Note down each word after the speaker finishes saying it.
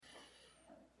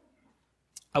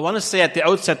I want to say at the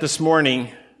outset this morning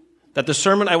that the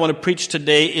sermon I want to preach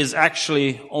today is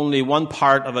actually only one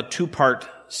part of a two-part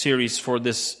series for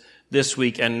this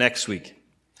week and next week.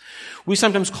 We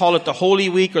sometimes call it the Holy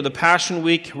Week or the Passion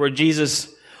Week, where Jesus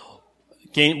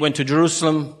went to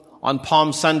Jerusalem on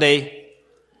Palm Sunday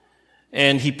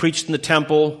and he preached in the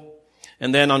temple,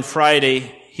 and then on Friday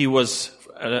he was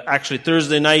actually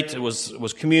Thursday night, it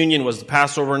was communion, was the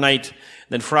Passover night.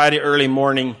 Then Friday early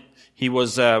morning he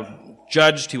was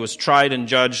judged, he was tried and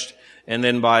judged, and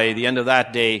then by the end of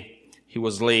that day, he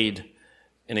was laid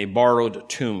in a borrowed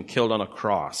tomb, killed on a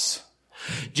cross.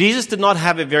 Jesus did not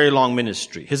have a very long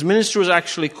ministry. His ministry was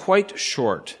actually quite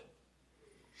short.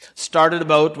 Started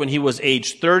about when he was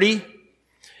age 30,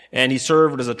 and he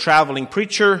served as a traveling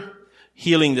preacher,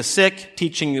 healing the sick,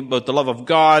 teaching about the love of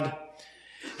God.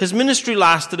 His ministry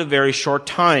lasted a very short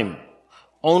time,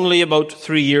 only about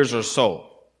 3 years or so.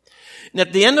 And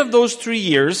at the end of those 3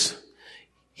 years,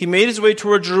 he made his way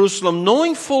toward Jerusalem,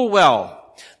 knowing full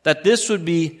well that this would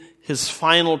be his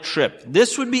final trip.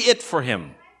 This would be it for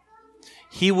him.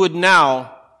 He would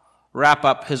now wrap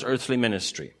up his earthly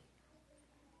ministry.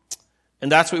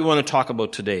 And that's what we want to talk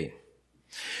about today.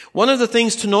 One of the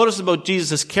things to notice about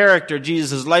Jesus' character,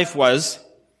 Jesus' life was,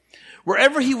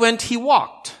 wherever he went, he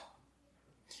walked.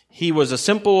 He was a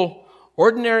simple,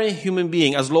 ordinary human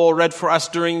being, as Lowell read for us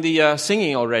during the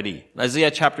singing already, Isaiah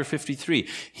chapter 53.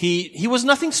 He was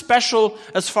nothing special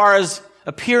as far as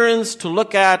appearance to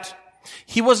look at.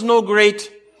 He was no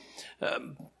great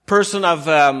person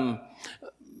of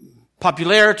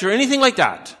popularity or anything like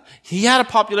that.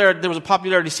 There was a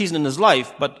popularity season in his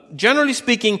life, but generally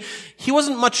speaking, he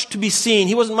wasn't much to be seen.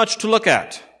 He wasn't much to look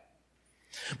at.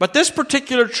 But this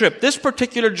particular trip, this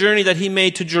particular journey that he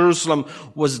made to Jerusalem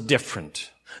was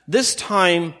different. This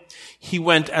time, he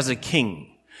went as a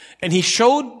king, and he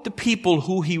showed the people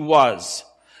who he was.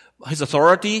 His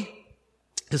authority,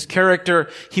 his character.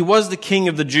 He was the king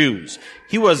of the Jews.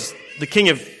 He was the king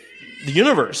of the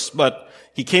universe, but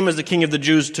he came as the king of the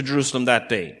Jews to Jerusalem that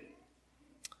day.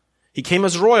 He came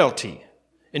as royalty,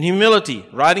 in humility,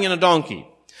 riding in a donkey.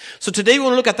 So today we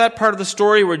want to look at that part of the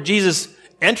story where Jesus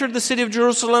entered the city of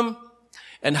Jerusalem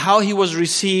and how he was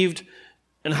received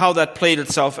and how that played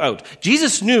itself out.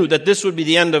 Jesus knew that this would be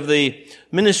the end of the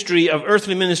ministry, of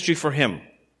earthly ministry for him.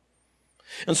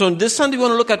 And so this Sunday we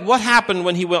want to look at what happened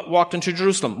when he walked into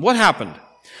Jerusalem. What happened?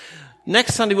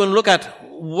 Next Sunday we want to look at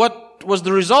what was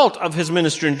the result of his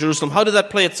ministry in Jerusalem. How did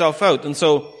that play itself out? And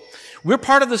so we're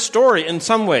part of the story in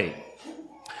some way.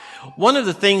 One of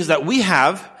the things that we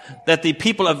have that the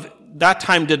people of that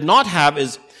time did not have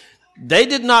is they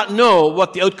did not know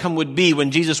what the outcome would be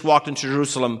when Jesus walked into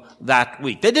Jerusalem that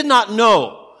week. They did not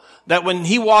know that when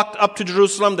he walked up to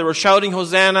Jerusalem, they were shouting,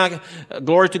 Hosanna,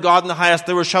 glory to God in the highest.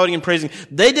 They were shouting and praising.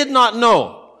 They did not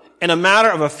know in a matter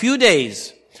of a few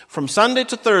days, from Sunday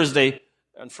to Thursday,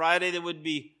 and Friday they would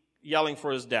be yelling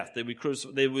for his death. They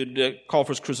would call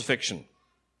for his crucifixion.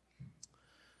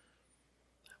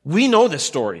 We know this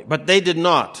story, but they did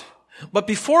not. But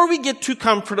before we get too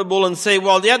comfortable and say,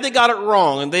 well, yeah, they got it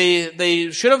wrong, and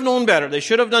they should have known better, they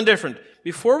should have done different.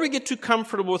 Before we get too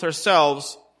comfortable with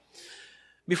ourselves,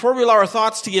 before we allow our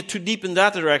thoughts to get too deep in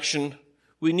that direction,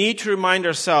 we need to remind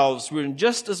ourselves we're in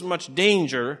just as much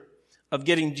danger of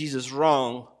getting Jesus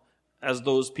wrong as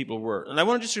those people were. And I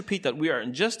want to just repeat that. We are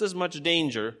in just as much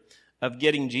danger of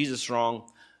getting Jesus wrong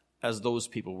as those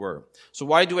people were. So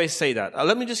why do I say that?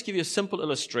 Let me just give you a simple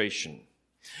illustration.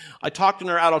 I talked in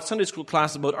our adult Sunday school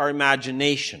class about our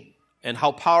imagination and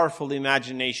how powerful the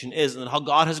imagination is and how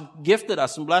God has gifted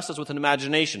us and blessed us with an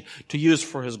imagination to use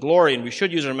for his glory, and we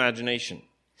should use our imagination.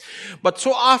 But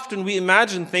so often we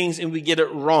imagine things and we get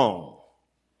it wrong.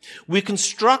 We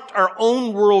construct our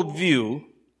own worldview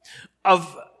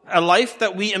of a life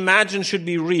that we imagine should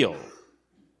be real.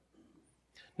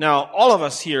 Now, all of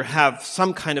us here have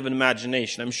some kind of an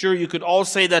imagination. I'm sure you could all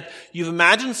say that you've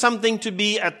imagined something to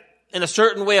be in a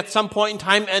certain way at some point in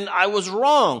time, and I was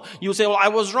wrong. You say, well, I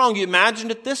was wrong. You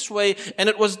imagined it this way, and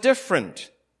it was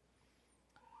different.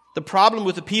 The problem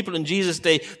with the people in Jesus'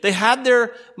 day, they had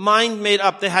their mind made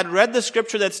up. They had read the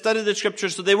scripture, they had studied the scripture,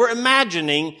 so they were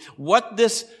imagining what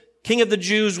this King of the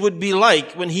Jews would be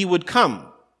like when he would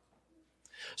come.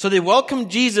 So they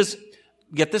welcomed Jesus,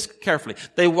 get this carefully,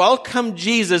 they welcomed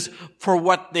Jesus for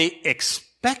what they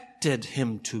expected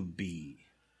him to be.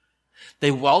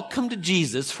 They welcomed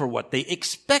Jesus for what they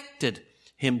expected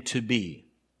him to be.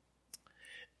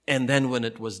 And then when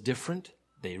it was different,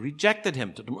 they rejected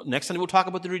him. Next Sunday we'll talk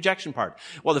about the rejection part.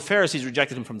 Well, the Pharisees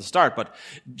rejected him from the start, but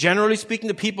generally speaking,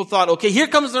 the people thought, okay, here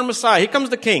comes their Messiah, here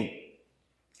comes the King.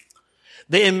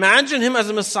 They imagined him as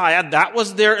a Messiah. That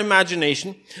was their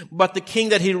imagination. But the king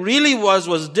that he really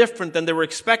was different than they were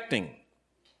expecting.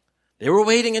 They were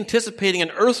waiting, anticipating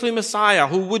an earthly Messiah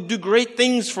who would do great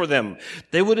things for them.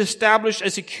 They would establish a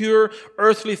secure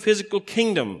earthly physical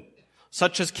kingdom,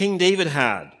 such as King David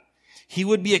had. He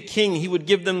would be a king. He would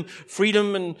give them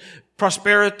freedom and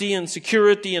prosperity and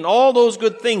security and all those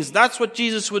good things. That's what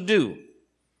Jesus would do.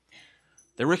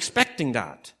 They were expecting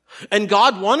that. And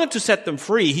God wanted to set them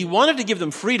free. He wanted to give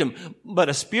them freedom, but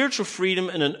a spiritual freedom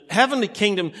in a heavenly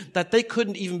kingdom that they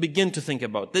couldn't even begin to think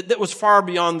about. That was far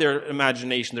beyond their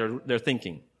imagination, their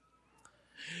thinking.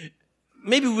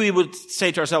 Maybe we would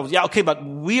say to ourselves, yeah, okay, but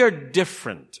we are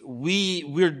different.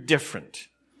 We're different.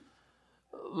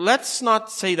 Let's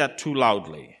not say that too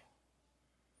loudly.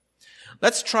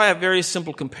 Let's try a very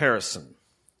simple comparison.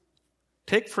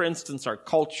 Take, for instance, our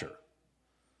culture.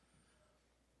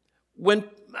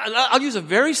 I'll use a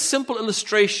very simple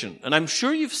illustration, and I'm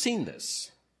sure you've seen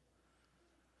this.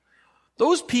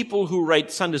 Those people who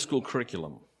write Sunday school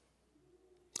curriculum,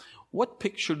 what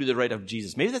picture do they write of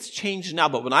Jesus? Maybe that's changed now,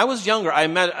 but when I was younger, I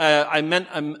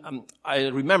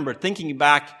remember thinking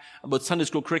back about Sunday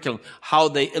school curriculum, how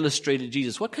they illustrated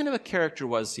Jesus. What kind of a character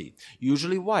was he?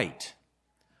 Usually white.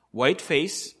 White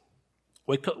face,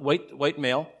 white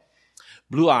male,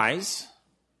 blue eyes,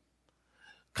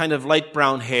 kind of light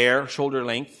brown hair, shoulder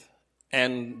length,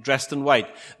 and dressed in white.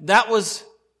 That was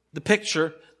the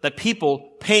picture that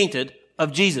people painted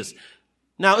of Jesus.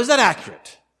 Now, is that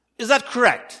accurate? Is that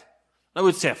correct? I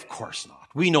would say, of course not.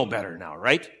 We know better now,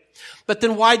 right? But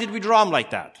then why did we draw him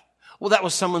like that? Well, that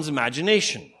was someone's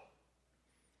imagination.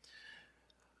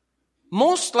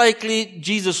 Most likely,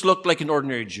 Jesus looked like an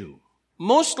ordinary Jew.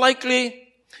 Most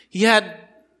likely, he had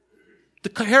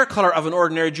the hair color of an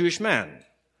ordinary Jewish man.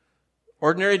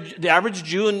 The average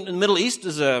Jew in the Middle East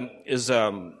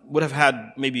would have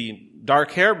had maybe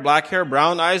dark hair, black hair,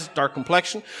 brown eyes, dark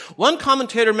complexion. One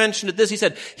commentator mentioned this. He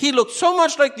said, he looked so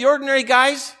much like the ordinary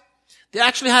guys, they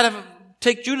actually had to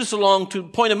take Judas along to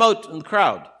point him out in the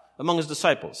crowd among his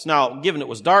disciples. Now, given it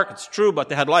was dark, it's true, but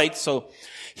they had lights, so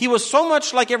he was so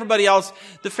much like everybody else,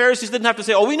 the Pharisees didn't have to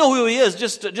say, oh, we know who he is,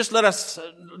 just let us,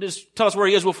 just tell us where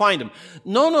he is, we'll find him.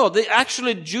 No,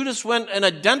 Judas went and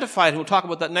identified him. We'll talk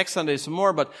about that next Sunday some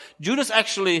more, but Judas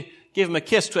actually gave him a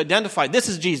kiss to identify, this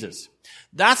is Jesus.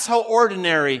 That's how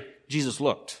ordinary Jesus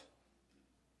looked.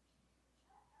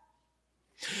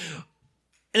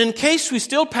 And in case we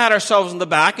still pat ourselves on the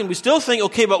back and we still think,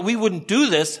 okay, but we wouldn't do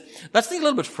this, let's think a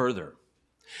little bit further.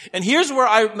 And here's where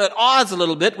I'm at odds a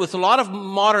little bit with a lot of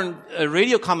modern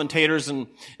radio commentators and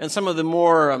some of the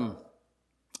more,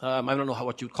 I don't know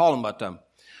what you'd call them, but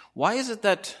why is it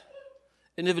that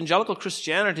in evangelical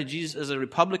Christianity, Jesus is a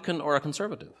Republican or a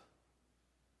conservative?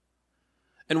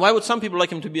 And why would some people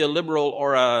like him to be a liberal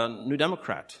or a New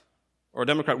Democrat? Or a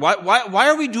Democrat. Why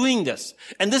are we doing this?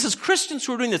 And this is Christians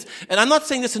who are doing this. And I'm not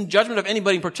saying this in judgment of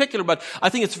anybody in particular, but I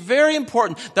think it's very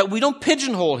important that we don't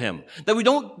pigeonhole him, that we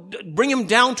don't bring him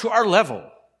down to our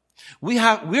level.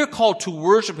 We're called to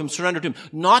worship him, surrender to him,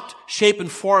 not shape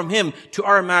and form him to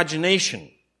our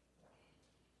imagination.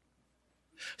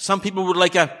 Some people would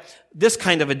like this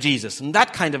kind of a Jesus and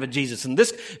that kind of a Jesus and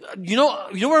this, you know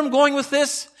where I'm going with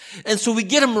this? And so we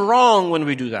get him wrong when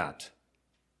we do that.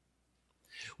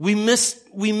 We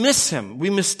miss him. We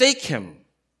mistake him.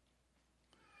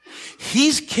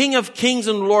 He's King of Kings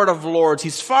and Lord of Lords.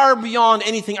 He's far beyond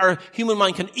anything our human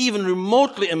mind can even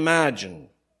remotely imagine.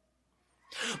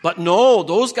 But no,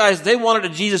 those guys, they wanted a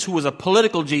Jesus who was a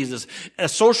political Jesus, a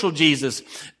social Jesus,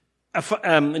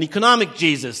 an economic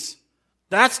Jesus.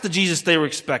 That's the Jesus they were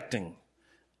expecting.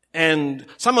 And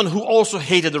someone who also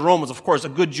hated the Romans. Of course, a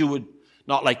good Jew would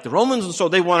not like the Romans, and so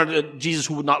they wanted a Jesus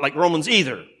who would not like Romans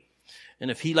either. And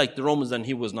if he liked the Romans, then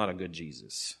he was not a good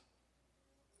Jesus.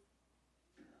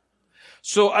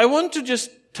 So I want to just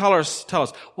tell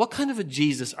us, what kind of a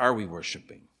Jesus are we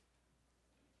worshiping?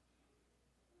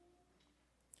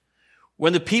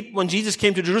 When Jesus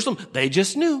came to Jerusalem, they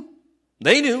just knew.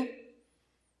 They knew.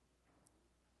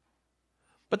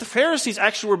 But the Pharisees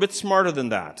actually were a bit smarter than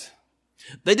that.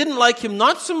 They didn't like him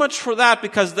not so much for that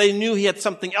because they knew he had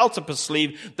something else up his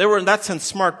sleeve. They were in that sense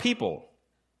smart people.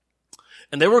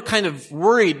 And they were kind of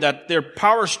worried that their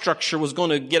power structure was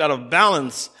going to get out of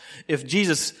balance if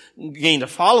Jesus gained a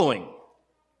following.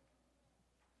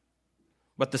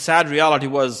 But the sad reality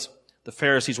was the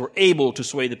Pharisees were able to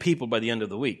sway the people by the end of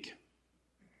the week.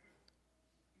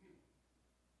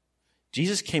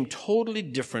 Jesus came totally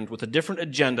different with a different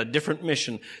agenda, different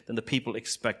mission than the people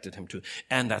expected him to.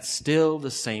 And that's still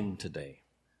the same today.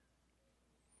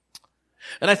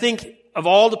 And I think of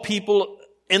all the people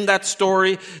In that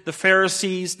story, the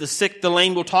Pharisees, the sick, the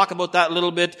lame, we'll talk about that a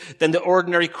little bit, then the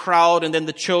ordinary crowd, and then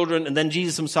the children, and then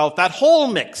Jesus himself. That whole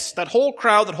mix, that whole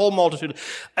crowd, that whole multitude.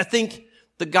 I think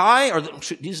the guy,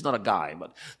 he's not a guy,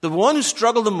 but the one who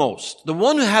struggled the most, the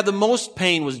one who had the most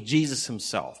pain was Jesus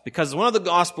himself. Because one of the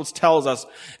Gospels tells us,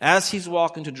 as he's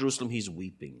walking to Jerusalem, he's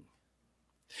weeping.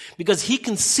 Because he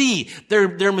can see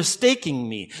they're mistaking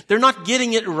me. They're not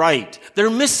getting it right. They're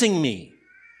missing me.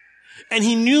 And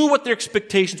he knew what their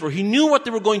expectations were. He knew what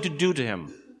they were going to do to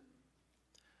him.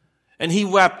 And he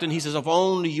wept and he says, if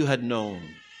only you had known.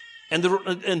 And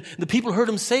the people heard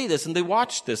him say this and they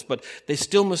watched this, but they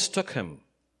still mistook him.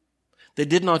 They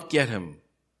did not get him.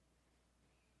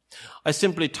 I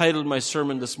simply titled my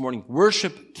sermon this morning,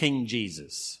 Worship King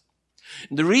Jesus.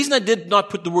 And the reason I did not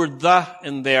put the word the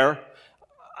in there,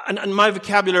 and my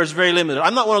vocabulary is very limited.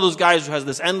 I'm not one of those guys who has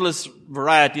this endless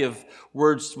variety of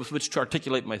words with which to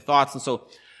articulate my thoughts. And so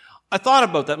I thought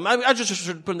about that. I just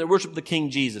should put in there, worship the King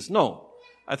Jesus. No.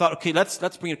 I thought, okay,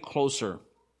 let's bring it closer.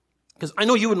 Because I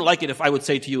know you wouldn't like it if I would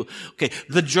say to you, okay,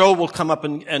 the Joe will come up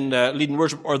and lead in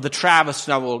worship, or the Travis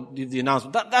now will do the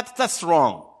announcement. That's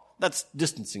wrong. That's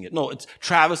distancing it. No, it's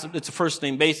Travis. It's a first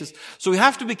name basis. So we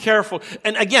have to be careful.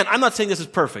 And again, I'm not saying this is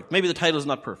perfect. Maybe the title is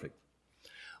not perfect.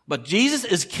 But Jesus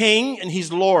is King and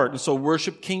He's Lord. And so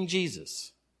worship King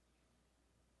Jesus.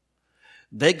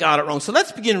 They got it wrong. So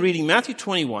let's begin reading Matthew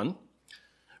 21,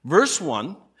 verse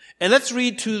 1. And let's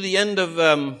read to the end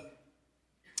of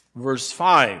verse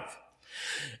 5.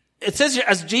 It says here,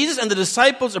 as Jesus and the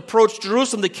disciples approached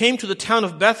Jerusalem, they came to the town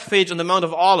of Bethphage on the Mount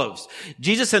of Olives.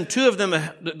 Jesus sent two of them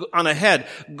on ahead.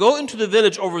 Go into the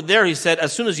village over there, he said.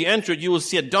 As soon as you enter it, you will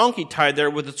see a donkey tied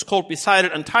there with its colt beside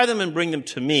it. Untie them and bring them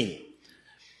to me.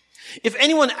 If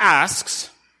anyone asks,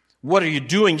 what are you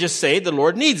doing? Just say, the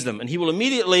Lord needs them, and He will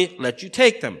immediately let you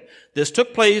take them. This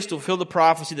took place to fulfill the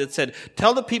prophecy that said,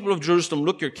 tell the people of Jerusalem,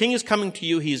 look, your king is coming to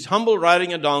you. He is humble,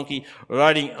 riding a donkey,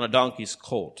 riding on a donkey's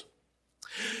colt.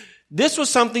 This was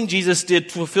something Jesus did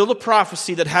to fulfill the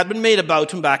prophecy that had been made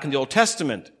about Him back in the Old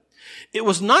Testament. It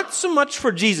was not so much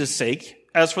for Jesus' sake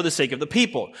as for the sake of the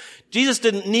people. Jesus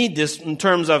didn't need this in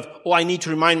terms of, I need to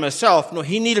remind myself. No,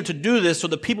 He needed to do this so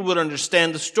the people would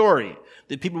understand the story,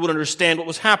 that people would understand what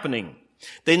was happening.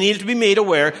 They needed to be made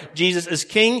aware Jesus is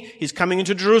king, He's coming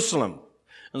into Jerusalem.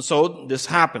 And so this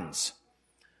happens.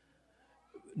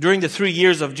 During the 3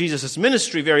 years of Jesus'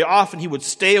 ministry, very often He would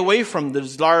stay away from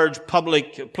these large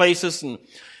public places.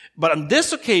 But on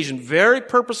this occasion, very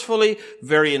purposefully,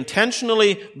 very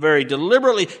intentionally, very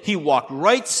deliberately, He walked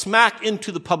right smack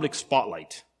into the public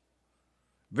spotlight.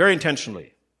 Very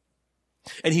intentionally.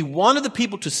 And He wanted the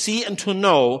people to see and to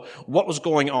know what was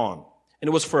going on. And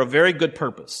it was for a very good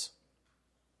purpose.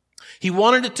 He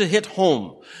wanted it to hit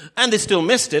home. And they still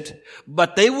missed it,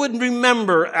 but they would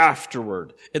remember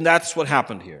afterward. And that's what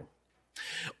happened here.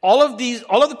 All of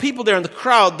the people there in the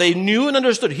crowd, they knew and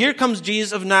understood, here comes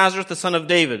Jesus of Nazareth, the son of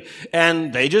David.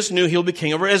 And they just knew He'll be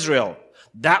king over Israel.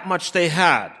 That much they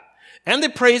had. And they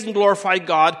praised and glorified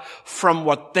God from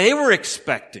what they were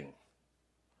expecting.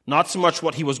 Not so much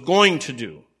what He was going to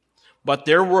do. But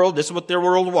this is what their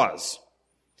world was.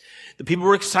 The people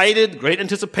were excited, great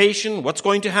anticipation, what's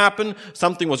going to happen?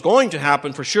 Something was going to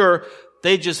happen for sure.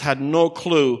 They just had no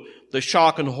clue the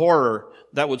shock and horror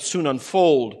that would soon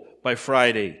unfold by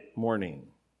Friday morning.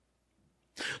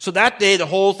 So that day, the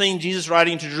whole thing, Jesus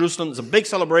riding into Jerusalem, is a big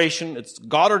celebration. It's a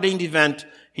God-ordained event.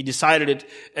 He decided it,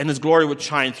 and His glory would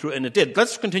shine through, and it did.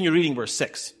 Let's continue reading verse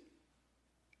 6.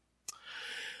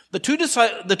 The two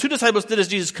disciples did as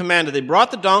Jesus commanded. They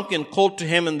brought the donkey and colt to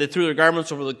Him, and they threw their garments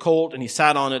over the colt, and He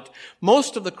sat on it.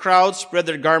 Most of the crowd spread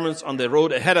their garments on the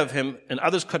road ahead of Him, and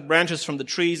others cut branches from the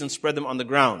trees and spread them on the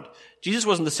ground. Jesus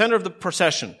was in the center of the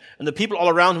procession, and the people all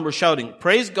around Him were shouting,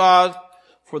 praise God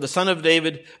for the Son of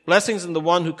David, blessings in the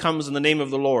one who comes in the name of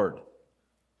the Lord.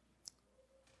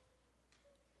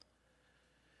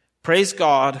 Praise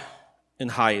God in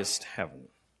highest heaven.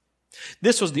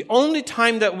 This was the only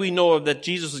time that we know of that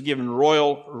Jesus was given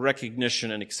royal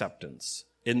recognition and acceptance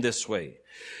in this way.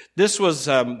 This was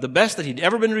the best that He'd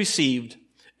ever been received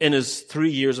in His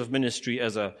 3 years of ministry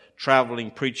as a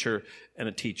traveling preacher and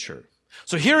a teacher.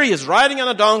 So here He is riding on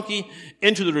a donkey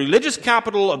into the religious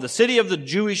capital of the city of the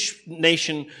Jewish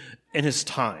nation in His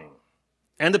time.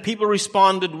 And the people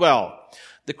responded well.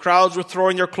 The crowds were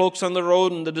throwing their cloaks on the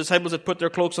road, and the disciples had put their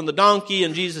cloaks on the donkey,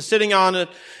 and Jesus is sitting on it,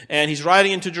 and He's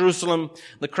riding into Jerusalem.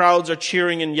 The crowds are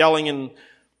cheering and yelling, and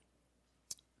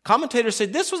commentators say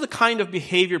this was the kind of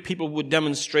behavior people would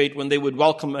demonstrate when they would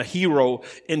welcome a hero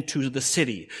into the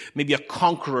city. Maybe a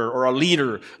conqueror or a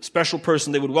leader, a special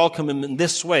person, they would welcome him in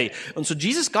this way. And so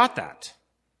Jesus got that.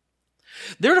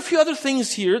 There are a few other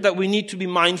things here that we need to be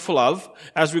mindful of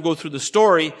as we go through the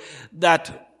story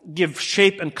that give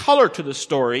shape and color to the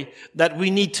story that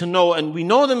we need to know. And we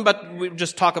know them, but we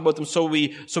just talk about them so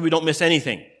we don't miss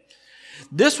anything.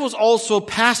 This was also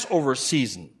Passover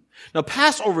season. Now,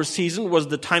 Passover season was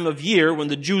the time of year when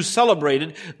the Jews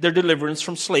celebrated their deliverance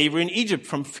from slavery in Egypt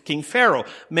from King Pharaoh,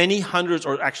 many hundreds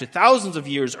or actually thousands of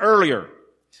years earlier,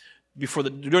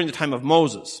 during the time of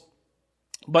Moses.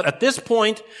 But at this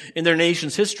point in their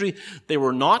nation's history, they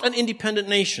were not an independent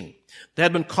nation. They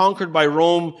had been conquered by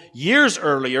Rome years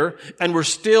earlier and were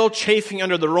still chafing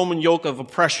under the Roman yoke of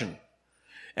oppression.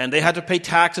 And they had to pay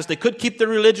taxes. They could keep their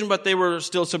religion, but they were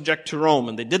still subject to Rome,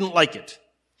 and they didn't like it.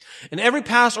 And every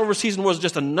Passover season was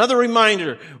just another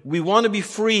reminder, we want to be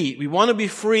free. We want to be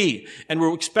free. And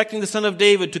we're expecting the Son of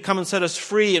David to come and set us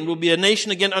free. And we'll be a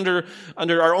nation again under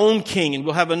our own king. And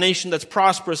we'll have a nation that's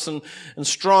prosperous and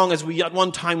strong as we at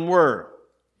one time were.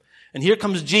 And here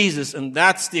comes Jesus, and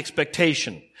that's the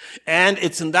expectation. And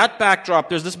it's in that backdrop,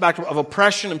 there's this backdrop of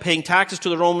oppression and paying taxes to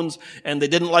the Romans, and they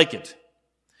didn't like it.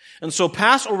 And so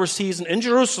Passover season in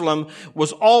Jerusalem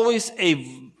was always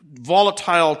a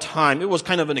volatile time. It was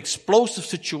kind of an explosive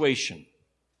situation.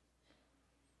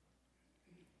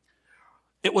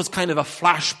 It was kind of a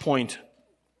flashpoint,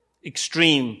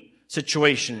 extreme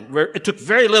situation where it took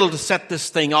very little to set this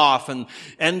thing off.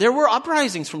 And there were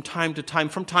uprisings from time to time.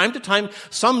 From time to time,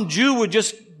 some Jew would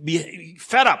just be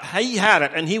fed up. He had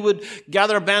it. And he would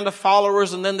gather a band of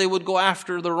followers, and then they would go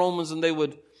after the Romans, and they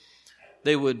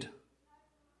would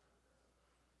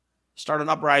start an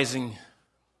uprising.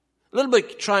 A little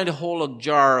bit trying to hold a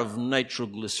jar of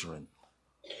nitroglycerin.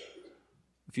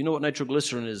 If you know what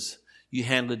nitroglycerin is, you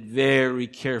handle it very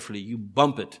carefully. You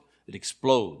bump it, it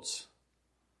explodes.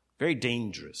 Very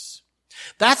dangerous.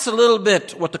 That's a little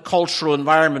bit what the cultural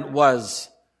environment was.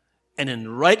 And then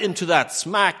right into that,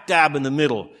 smack dab in the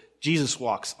middle, Jesus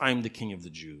walks, I'm the King of the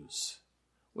Jews.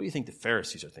 What do you think the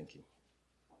Pharisees are thinking?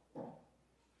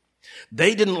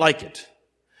 They didn't like it.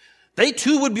 They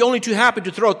too would be only too happy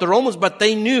to throw out the Romans, but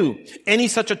they knew any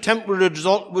such attempt would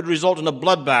result in a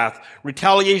bloodbath.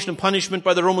 Retaliation and punishment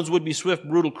by the Romans would be swift,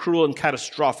 brutal, cruel, and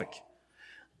catastrophic.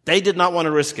 They did not want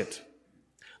to risk it.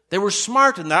 They were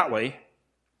smart in that way.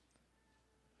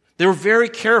 They were very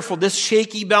careful. This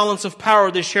shaky balance of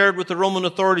power they shared with the Roman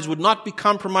authorities would not be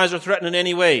compromised or threatened in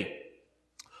any way.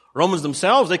 Romans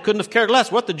themselves, they couldn't have cared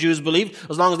less what the Jews believed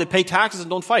as long as they pay taxes and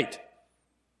don't fight.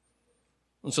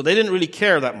 And so they didn't really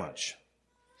care that much.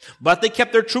 But they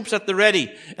kept their troops at the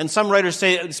ready. And some writers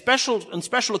say on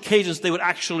special occasions they would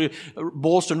actually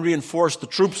bolster and reinforce the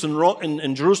troops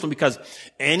in Jerusalem because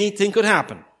anything could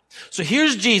happen. So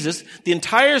here's Jesus. The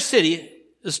entire city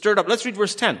is stirred up. Let's read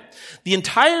verse 10. The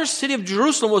entire city of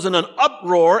Jerusalem was in an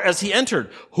uproar as he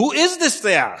entered. Who is this?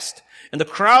 They asked. And the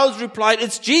crowds replied,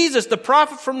 it's Jesus, the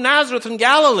prophet from Nazareth in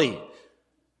Galilee.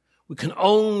 We can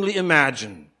only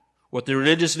imagine what the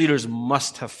religious leaders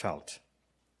must have felt,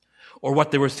 or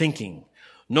what they were thinking.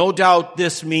 No doubt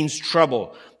this means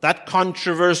trouble. That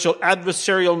controversial,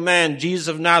 adversarial man, Jesus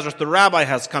of Nazareth, the rabbi,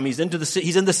 has come. He's in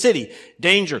the city.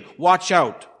 Danger. Watch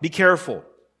out. Be careful.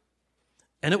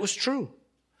 And it was true.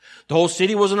 The whole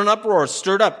city was in an uproar,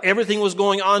 stirred up. Everything was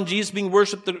going on. Jesus being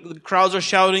worshipped. The crowds are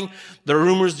shouting. There are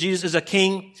rumors Jesus is a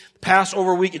king.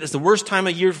 Passover week. It is the worst time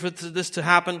of year for this to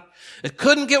happen. It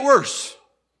couldn't get worse.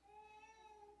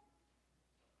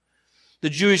 The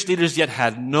Jewish leaders yet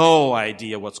had no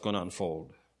idea what's going to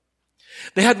unfold.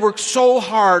 They had worked so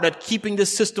hard at keeping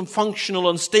this system functional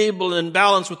and stable and in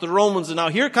balance with the Romans. And now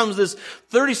here comes this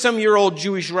 30-some-year-old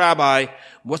Jewish rabbi.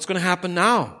 What's going to happen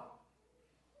now?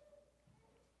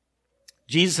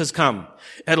 Jesus has come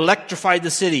and electrified the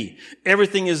city.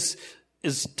 Everything is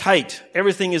tight.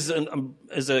 Everything is an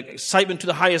excitement to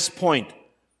the highest point.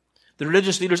 The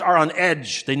religious leaders are on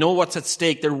edge. They know what's at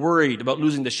stake. They're worried about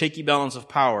losing the shaky balance of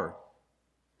power.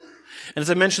 And as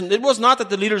I mentioned, it was not that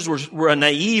the leaders were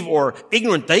naive or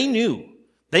ignorant. They knew.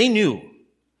 They knew.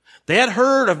 They had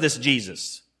heard of this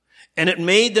Jesus. And it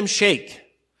made them shake.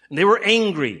 And they were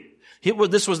angry.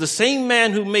 This was the same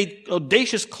man who made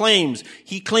audacious claims.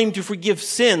 He claimed to forgive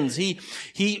sins. He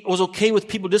was okay with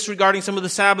people disregarding some of the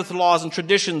Sabbath laws and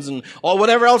traditions and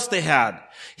whatever else they had.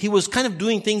 He was kind of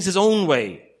doing things his own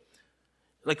way.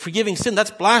 Like forgiving sin,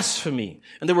 that's blasphemy.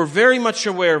 And they were very much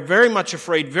aware, very much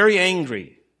afraid, very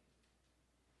angry.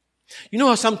 You know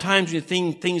how sometimes you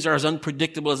think things are as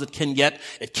unpredictable as it can get?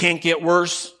 It can't get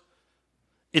worse.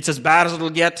 It's as bad as it'll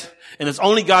get. And it's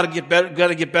only got to get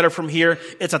better from here.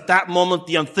 It's at that moment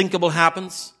the unthinkable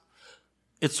happens.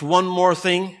 It's one more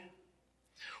thing.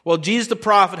 Well, Jesus the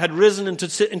prophet had risen into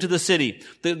the city.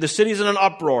 The city's in an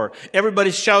uproar.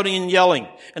 Everybody's shouting and yelling.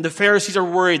 And the Pharisees are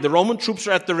worried. The Roman troops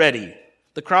are at the ready.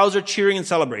 The crowds are cheering and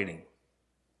celebrating.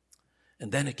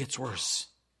 And then it gets worse.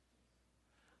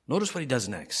 Notice what he does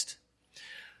next.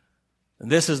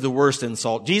 And this is the worst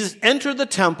insult. Jesus entered the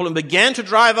temple and began to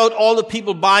drive out all the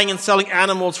people buying and selling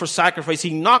animals for sacrifice. He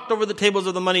knocked over the tables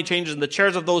of the money changers and the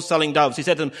chairs of those selling doves. He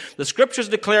said to them, the scriptures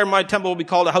declare my temple will be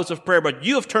called a house of prayer, but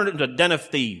you have turned it into a den of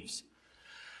thieves.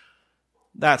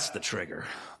 That's the trigger.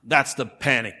 That's the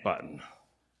panic button.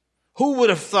 Who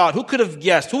would have thought? Who could have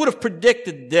guessed? Who would have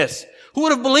predicted this? Who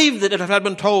would have believed it if it had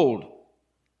been told?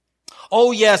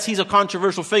 Oh yes, he's a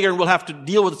controversial figure and we'll have to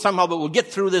deal with it somehow, but we'll get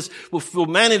through this. We'll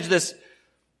manage this.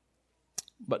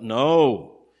 But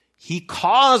no, he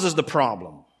causes the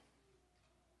problem.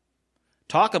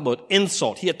 Talk about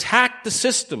insult. He attacked the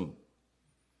system.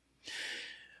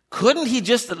 Couldn't he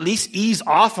just at least ease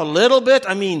off a little bit?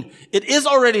 I mean, it is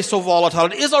already so volatile.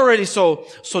 It is already so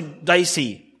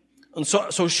dicey and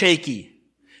so shaky.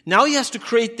 Now he has to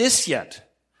create this yet.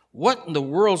 What in the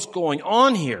world's going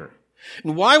on here?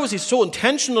 And why was he so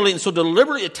intentionally and so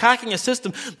deliberately attacking a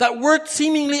system that worked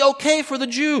seemingly okay for the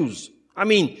Jews? I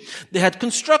mean, they had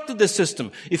constructed this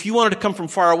system. If you wanted to come from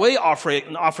far away,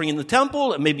 offering in the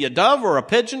temple, maybe a dove or a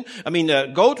pigeon, a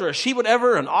goat or a sheep,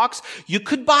 whatever, an ox, you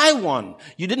could buy one.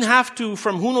 You didn't have to,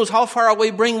 from who knows how far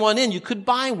away, bring one in. You could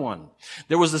buy one.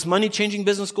 There was this money-changing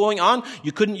business going on.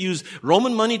 You couldn't use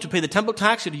Roman money to pay the temple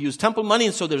tax. You had to use temple money,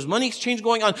 and so there's money exchange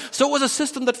going on. So it was a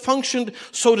system that functioned,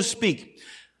 so to speak.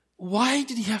 Why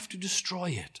did he have to destroy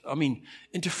it?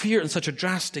 Interfere in such a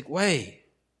drastic way?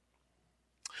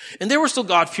 And there were still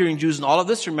God-fearing Jews in all of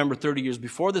this. Remember, 30 years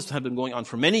before this had been going on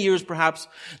for many years, perhaps.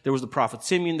 There was the prophet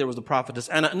Simeon. There was the prophetess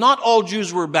Anna. Not all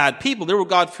Jews were bad people. There were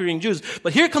God-fearing Jews.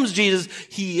 But here comes Jesus.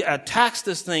 He attacks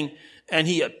this thing, and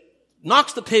he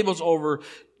knocks the tables over,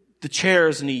 the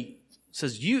chairs, and he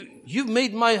says, You've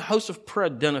made my house of prayer a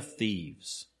den of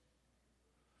thieves.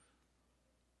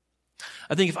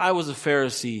 I think if I was a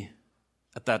Pharisee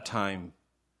at that time,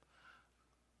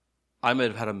 I might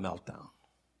have had a meltdown.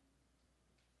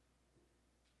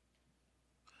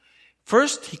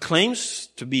 First, he claims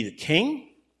to be the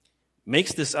king,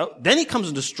 makes this out. Then he comes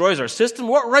and destroys our system.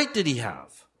 What right did he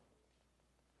have?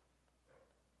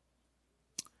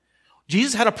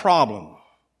 Jesus had a problem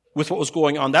with what was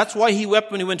going on. That's why he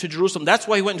wept when he went to Jerusalem. That's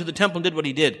why he went into the temple and did what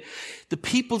he did. The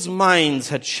people's minds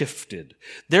had shifted.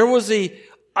 There was a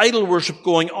idol worship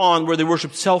going on where they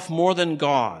worshiped self more than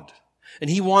God. And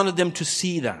he wanted them to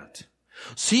see that.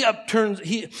 He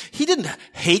didn't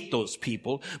hate those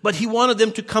people, but he wanted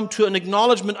them to come to an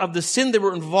acknowledgement of the sin they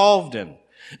were involved in.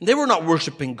 And they were not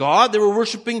worshiping God. They were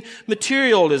worshiping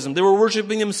materialism. They were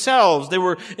worshiping themselves. They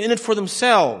were in it for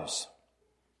themselves.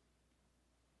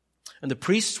 And the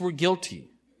priests were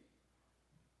guilty.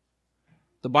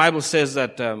 The Bible says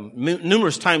that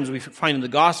numerous times we find in the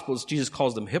Gospels, Jesus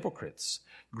calls them hypocrites.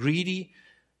 Greedy,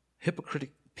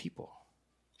 hypocritic people.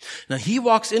 Now he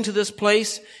walks into this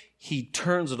place, he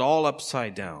turns it all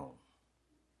upside down.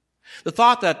 The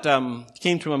thought that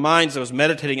came to my mind as I was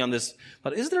meditating on this,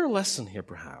 but is there a lesson here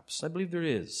perhaps? I believe there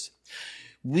is.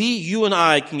 You and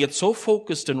I can get so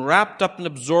focused and wrapped up and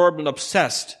absorbed and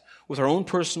obsessed with our own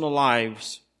personal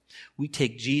lives, we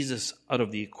take Jesus out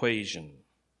of the equation.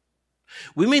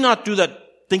 We may not do that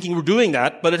thinking we're doing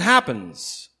that, but it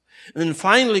happens. And then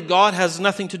finally, God has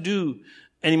nothing to do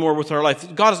anymore with our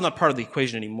life. God is not part of the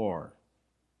equation anymore.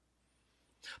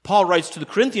 Paul writes to the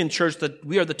Corinthian church that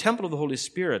we are the temple of the Holy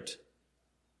Spirit.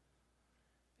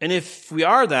 And if we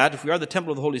are the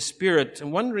temple of the Holy Spirit,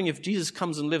 I'm wondering if Jesus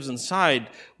comes and lives inside,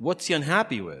 what's he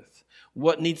unhappy with?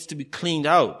 What needs to be cleaned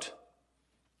out?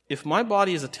 If my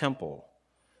body is a temple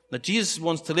that Jesus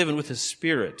wants to live in with his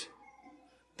Spirit,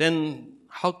 then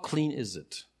how clean is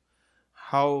it?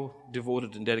 How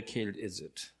devoted and dedicated is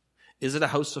it? Is it a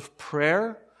house of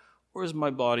prayer, or is my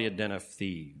body a den of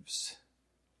thieves?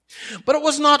 But it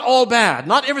was not all bad.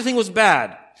 Not everything was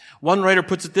bad. One writer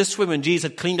puts it this way: when Jesus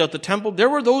had cleaned out the temple, there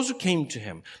were those who came to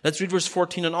him. Let's read verse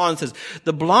 14 and on. It says,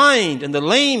 the blind and the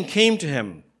lame came to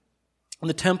him in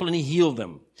the temple, and he healed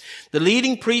them. The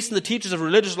leading priests and the teachers of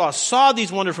religious law saw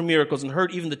these wonderful miracles and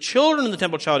heard even the children in the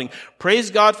temple shouting, praise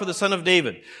God for the Son of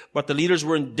David. But the leaders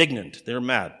were indignant. They were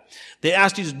mad. They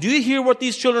asked Jesus, do you hear what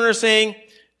these children are saying?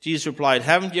 Jesus replied,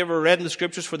 haven't you ever read in the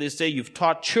scriptures, for they say you've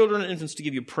taught children and infants to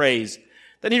give you praise?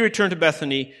 Then he returned to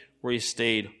Bethany, where he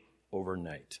stayed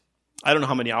overnight. I don't know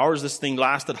how many hours this thing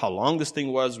lasted, how long this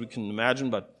thing was, we can imagine,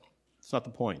 but it's not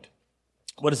the point.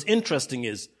 What is interesting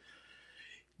is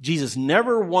Jesus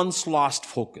never once lost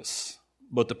focus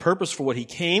about the purpose for what he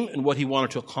came and what he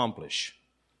wanted to accomplish.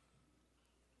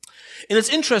 And it's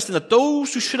interesting that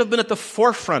those who should have been at the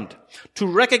forefront to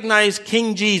recognize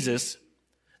King Jesus,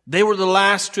 they were the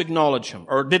last to acknowledge him,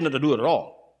 or didn't do it at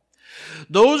all.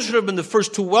 Those who should have been the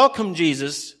first to welcome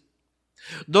Jesus,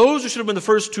 those who should have been the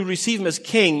first to receive him as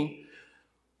king,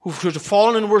 who should have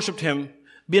fallen and worshipped him,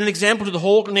 been an example to the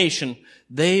whole nation,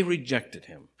 they rejected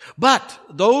him. But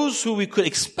those who we could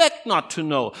expect not to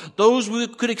know, those we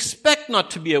could expect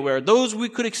not to be aware, those we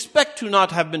could expect to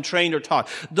not have been trained or taught,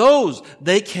 those,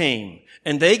 they came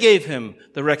and they gave him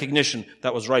the recognition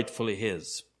that was rightfully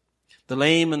his. The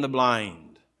lame and the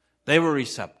blind, they were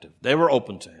receptive. They were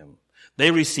open to him.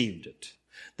 They received it.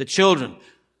 The children,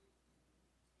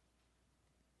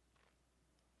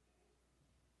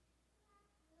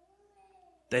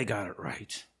 they got it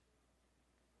right.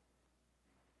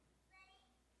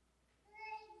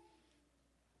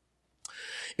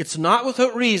 It's not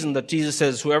without reason that Jesus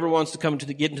says, whoever wants to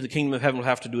get into the kingdom of heaven will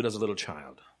have to do it as a little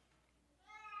child.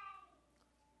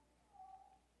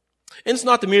 And it's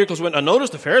not the miracles went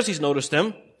unnoticed. The Pharisees noticed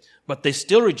them, but they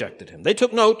still rejected him. They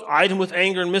took note, eyed him with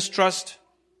anger and mistrust.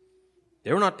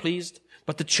 They were not pleased.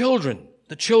 But the children,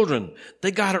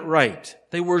 they got it right.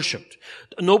 They worshiped.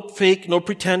 No fake, no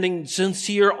pretending,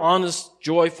 sincere, honest,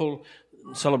 joyful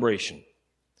celebration.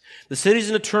 The city's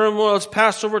in a turmoil. It's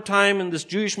Passover time, and this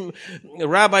Jewish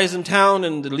rabbi's in town,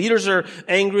 and the leaders are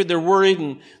angry. They're worried,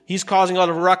 and he's causing a lot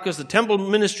of ruckus. The temple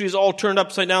ministry is all turned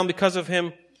upside down because of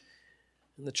him.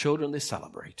 And the children, they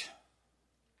celebrate.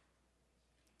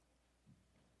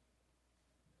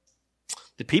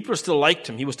 The people still liked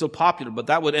him. He was still popular, but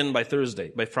that would end by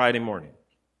Friday morning.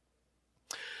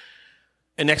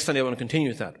 And next Sunday I want to continue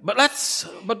with that. But let's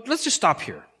just stop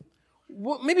here.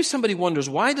 Maybe somebody wonders,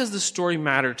 why does this story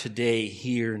matter today,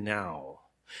 here, now?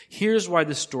 Here's why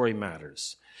this story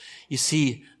matters. You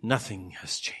see, nothing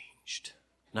has changed.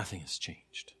 Nothing has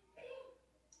changed.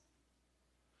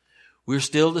 We're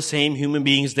still the same human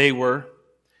beings they were.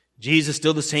 Jesus is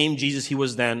still the same Jesus he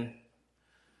was then.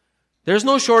 There's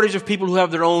no shortage of people who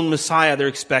have their own Messiah they're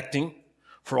expecting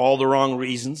for all the wrong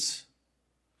reasons.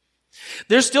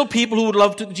 There's still people who would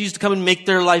love Jesus to come and make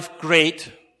their life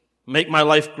great, make my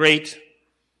life great.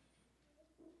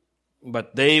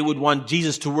 But they would want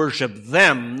Jesus to worship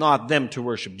them, not them to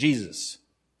worship Jesus.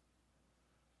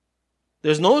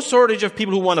 There's no shortage of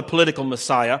people who want a political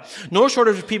Messiah, no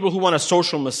shortage of people who want a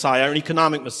social Messiah or an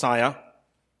economic Messiah.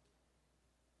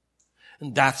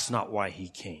 And that's not why he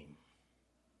came.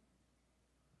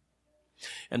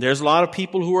 And there's a lot of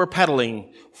people who are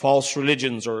peddling false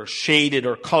religions or shaded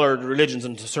or colored religions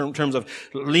in terms of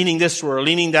leaning this way or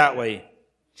leaning that way.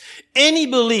 Any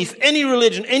belief, any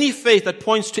religion, any faith that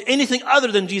points to anything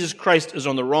other than Jesus Christ is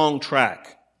on the wrong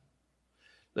track.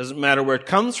 Doesn't matter where it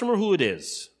comes from or who it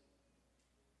is.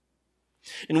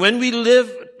 And when we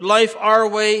live life our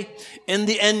way, in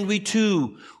the end we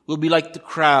too will be like the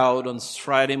crowd on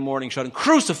Friday morning shouting,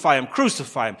 "Crucify him,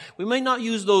 crucify him." We may not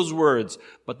use those words,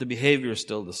 but the behavior is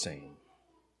still the same.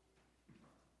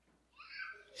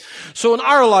 So in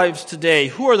our lives today,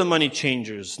 who are the money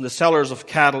changers and the sellers of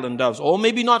cattle and doves? Oh,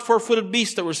 maybe not four-footed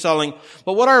beasts that we're selling,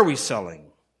 but what are we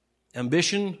selling?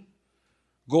 Ambition,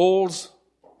 goals,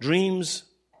 dreams.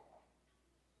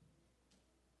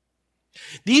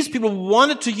 These people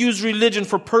wanted to use religion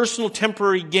for personal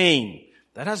temporary gain.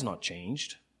 That has not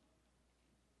changed.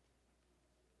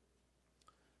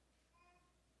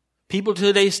 People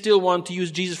today still want to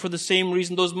use Jesus for the same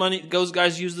reason those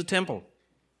guys use the temple.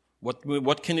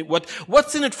 What's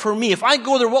in it for me? If I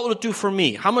go there, what will it do for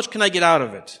me? How much can I get out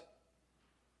of it?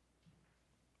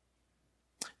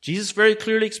 Jesus very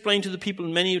clearly explained to the people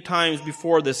many times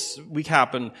before this week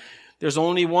happened, there's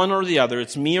only one or the other.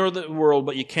 It's me or the world,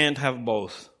 but you can't have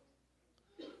both.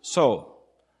 So,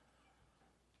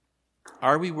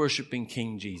 are we worshiping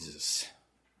King Jesus?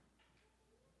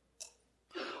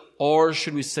 Or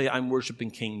should we say, I'm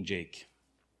worshiping King Jake?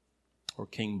 Or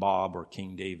King Bob, or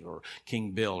King David, or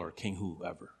King Bill, or King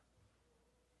whoever.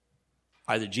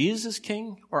 Either Jesus is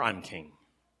king, or I'm king.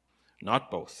 Not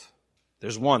both.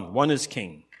 There's one. One is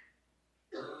king.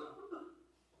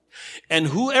 And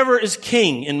whoever is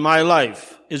king in my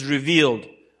life is revealed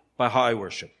by how I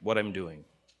worship, what I'm doing.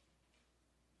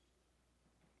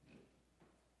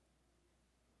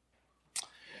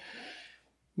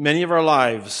 Many of our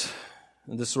lives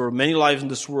in this world, many lives in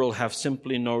this world have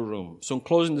simply no room. So in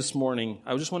closing this morning,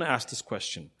 I just want to ask this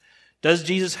question. Does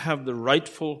Jesus have the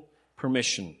rightful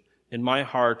permission in my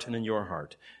heart and in your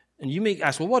heart? And you may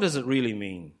ask, well, what does it really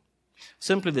mean?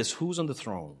 Simply this, who's on the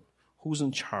throne? Who's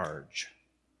in charge?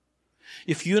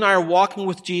 If you and I are walking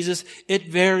with Jesus, it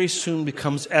very soon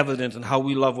becomes evident in how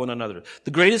we love one another.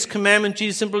 The greatest commandment,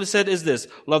 Jesus simply said, is this: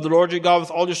 love the Lord your God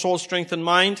with all your soul, strength, and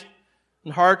mind.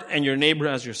 and heart and your neighbor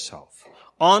as yourself.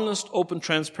 Honest, open,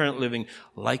 transparent living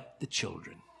like the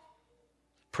children.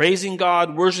 Praising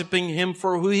God, worshiping Him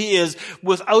for who He is,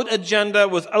 without agenda,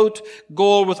 without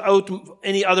goal, without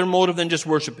any other motive than just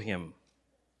worshiping Him.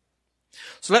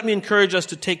 So let me encourage us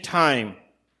to take time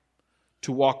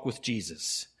to walk with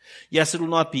Jesus. Yes, it will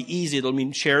not be easy. It'll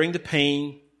mean sharing the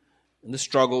pain and the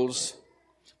struggles.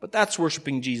 But that's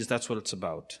worshiping Jesus. That's what it's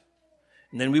about.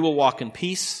 And then we will walk in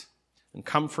peace and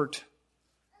comfort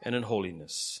and in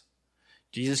holiness.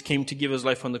 Jesus came to give His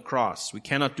life on the cross. We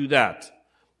cannot do that.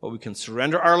 But we can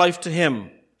surrender our life to Him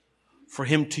for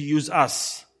Him to use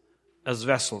us as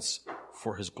vessels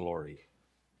for His glory.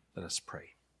 Let us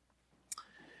pray.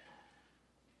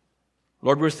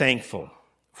 Lord, we're thankful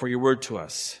for your word to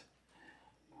us.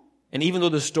 And even though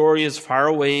the story is far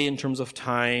away in terms of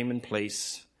time and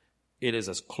place, it is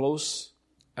as close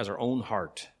as our own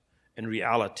heart and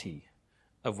reality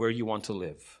of where you want to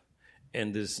live.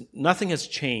 And nothing has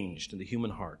changed in the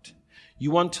human heart.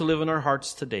 You want to live in our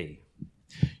hearts today.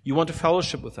 You want to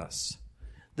fellowship with us.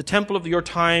 The temple of your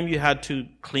time you had to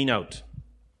clean out.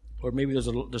 Or maybe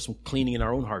there's some cleaning in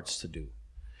our own hearts to do.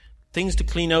 Things to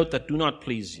clean out that do not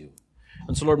please you.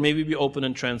 And so, Lord, may we be open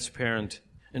and transparent.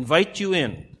 Invite you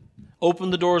in.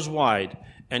 Open the doors wide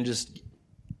and just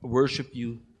worship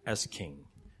you as King.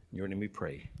 In your name we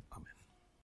pray.